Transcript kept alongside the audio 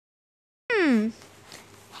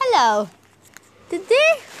Hello.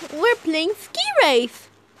 Today we're playing ski race.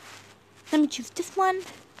 Let me choose this one.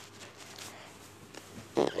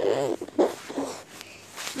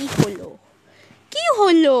 Híjolo.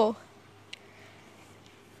 Híjolo.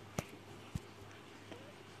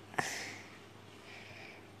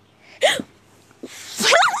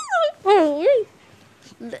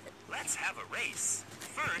 Let's have a race.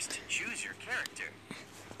 First, choose your character.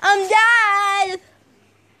 Dad.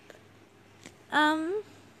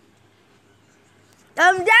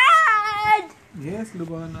 Dad. Yes,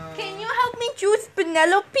 Lubana. Can you help me choose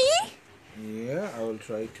Penelope? Yeah, I will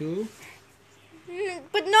try to.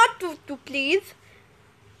 But not Tutu, please.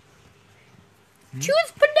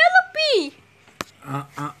 Choose Penelope.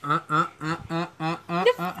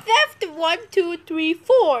 The fifth 1, 2, 3,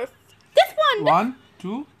 4. This one. 1,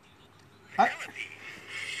 2.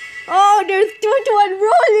 Oh, there's Tutu and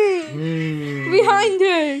Rolly behind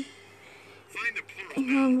her. Find the plural And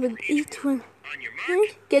noun with for each one. on your mark.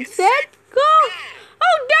 Get set, go.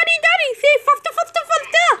 Oh, Daddy, say faster, faster,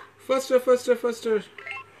 faster. Faster.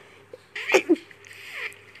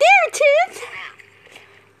 There it is.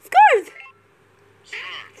 Scarf.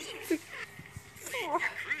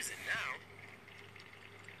 Cruising now.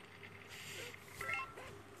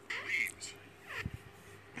 Leaves.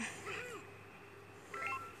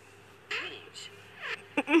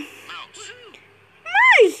 Wolves. Mouse.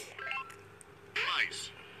 Nice. Mice.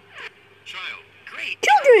 Child. Great.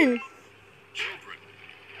 Children. Children.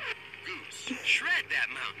 Goose. Shred that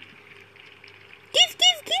mountain. Geese.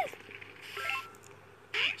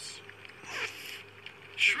 Geese.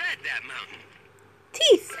 Shred that mountain.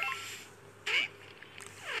 Teeth.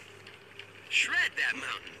 Shred that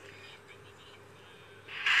mountain.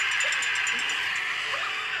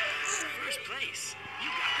 First place. You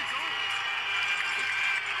got the gold.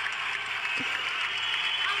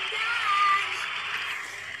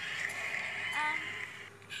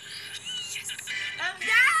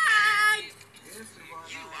 Dad.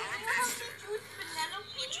 You are a master. Yeah,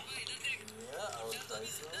 I will try to.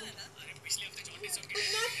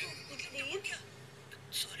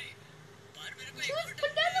 Choose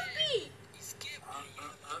Penelope. Choose step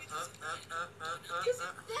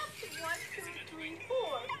 1, 2, 3,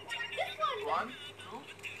 4. This one. 1, 2.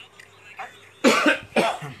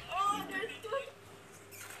 Oh, there's two.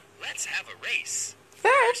 Let's have a race.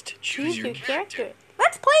 First, choose your character.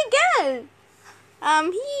 Let's play again. How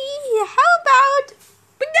about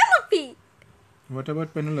Penelope? What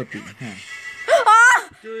about Penelope? Ah,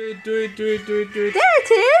 Do it. there it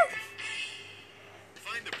is.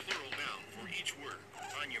 Find the plural noun for each word.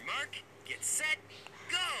 On your mark, get set,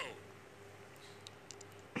 go.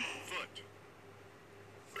 Foot.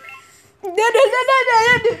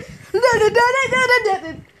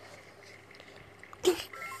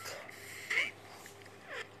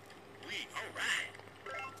 Leaf. All right.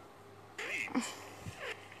 Leaves.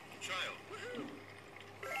 Child.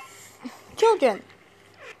 Children.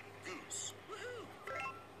 Goose.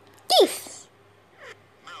 Geese.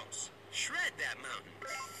 Mouse. Shred that mountain.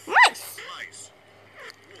 Mice. Mice.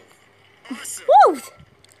 Wolf. Awesome. Wolves.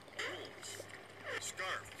 Wolves.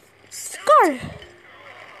 Scarf. Scarf. Scarf.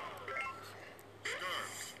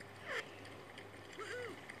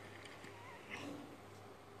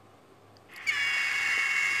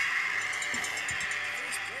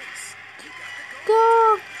 First place. You got the gold.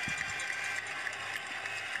 Go.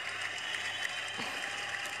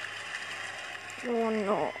 Oh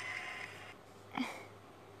no.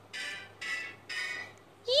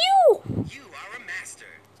 You. You are a master.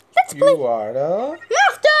 Let's play. You are the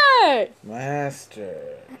Master.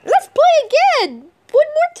 master. Let's play again. One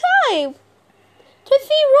more time. To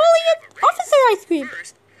see Rolly and Officer Ice Cream.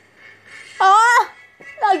 First, Ah,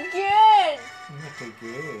 again. Not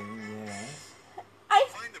again, yes.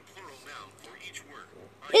 find the plural noun for each word.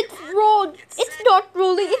 On It's your mark, rolled. get It's set, not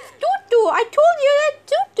Rolly. It's Tutu. I told you that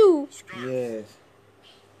Tutu. scarf. Yes.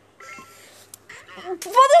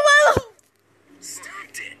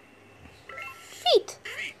 Stopped it. Feet.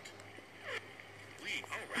 Feet. Leaf.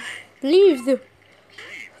 All right. Leaves. Leaves.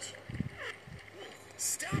 Wolf.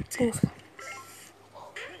 Stopped it. Wolf.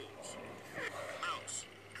 Wolves. Mouse.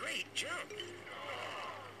 Great jump.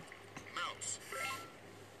 Mouse.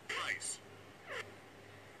 Mice.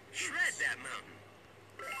 Shred that mountain.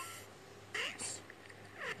 Geese.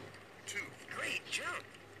 Tooth. Great jump.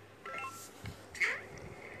 Teeth.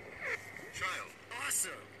 Child.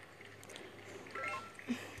 Awesome.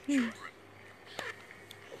 Children.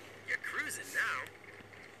 You're cruising now.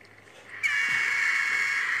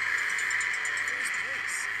 First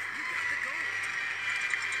place. You got the gold.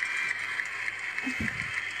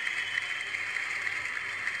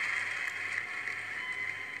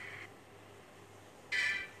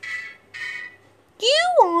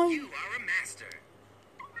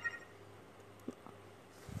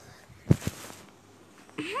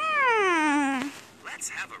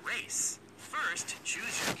 race. First,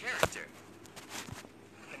 choose your character.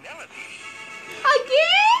 Penelope.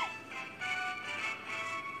 Again?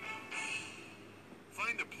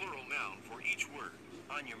 Find a plural noun for each word.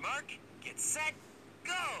 On your mark, get set,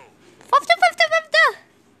 go! Fafta.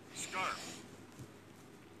 Scarf.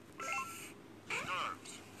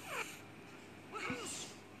 Scarves.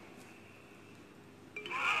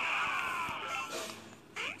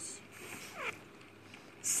 Piece.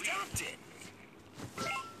 Stopped it.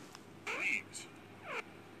 Leaves.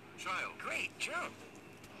 Child. Great jump.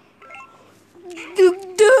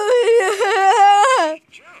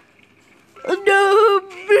 Jump.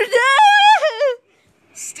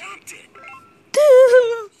 Stopped it.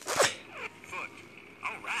 Foot.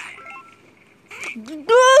 All right.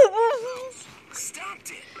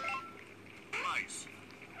 Stopped it. Rice.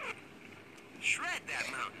 Shred that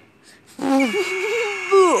mountain. First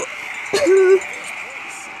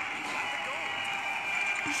place. You got the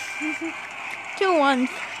gold. 2-1.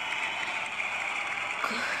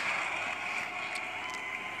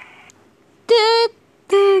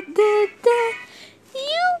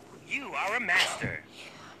 You are a master.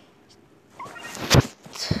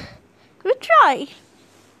 Good try.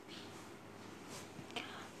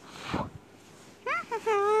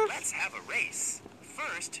 Let's have a race.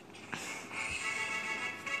 First,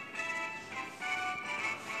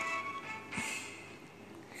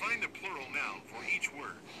 find a plural noun for each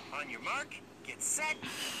word. On your mark, get set,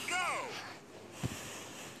 go!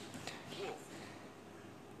 Wolf.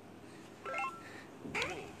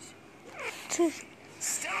 Wolves.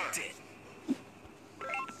 Stopped it.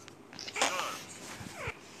 Arms.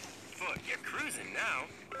 Foot. You're cruising now.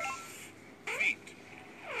 Feet.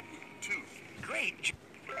 Tooth. Great.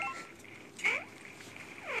 Teeth.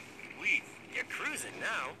 Leaf. You're cruising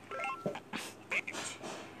now. Leaves.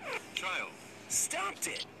 Child. Stopped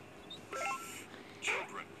it.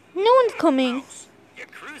 Children. No one's coming. House. You're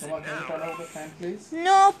cruising Come on, can you turn now. off the fan, please?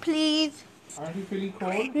 No, please. Aren't you feeling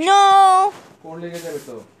cold? No. Cold लेके जाए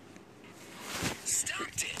तो.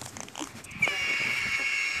 Stopped it.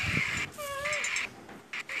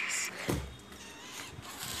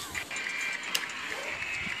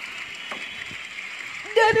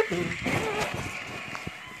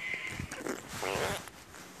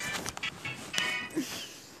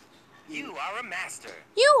 You are a master.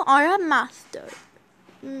 You are a master.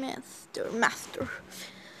 Master.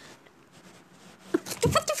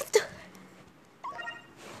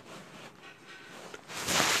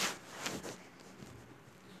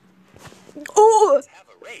 Oh. Let's have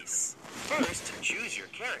a race. First, choose your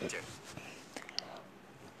character.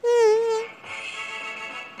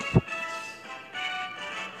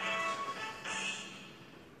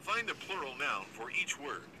 Find a plural noun for each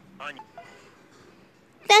word. On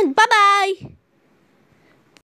Then bye-bye.